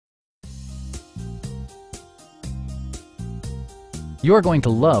You're going to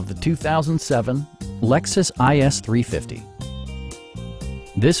love the 2007 Lexus IS 350.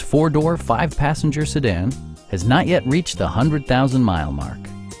 This four-door, five-passenger sedan has not yet reached the 100,000-mile mark.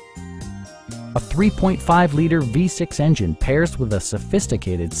 A 3.5-liter V6 engine pairs with a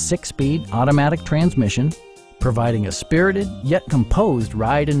sophisticated six-speed automatic transmission, providing a spirited yet composed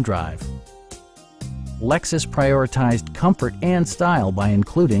ride and drive. Lexus prioritized comfort and style by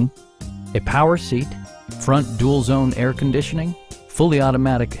including a power seat, front dual-zone air conditioning, fully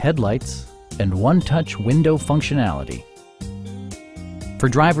automatic headlights, and one-touch window functionality. For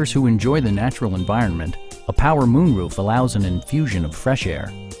drivers who enjoy the natural environment, a power moonroof allows an infusion of fresh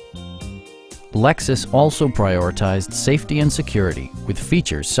air. Lexus also prioritized safety and security with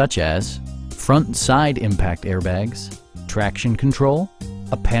features such as front and side impact airbags, traction control,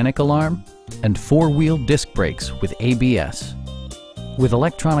 a panic alarm, and four-wheel disc brakes with ABS. With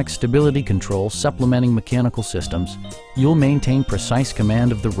electronic stability control supplementing mechanical systems, you'll maintain precise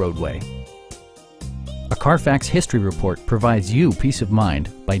command of the roadway. A Carfax history report provides you peace of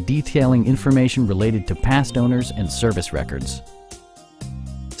mind by detailing information related to past owners and service records.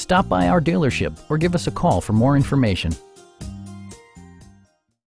 Stop by our dealership or give us a call for more information.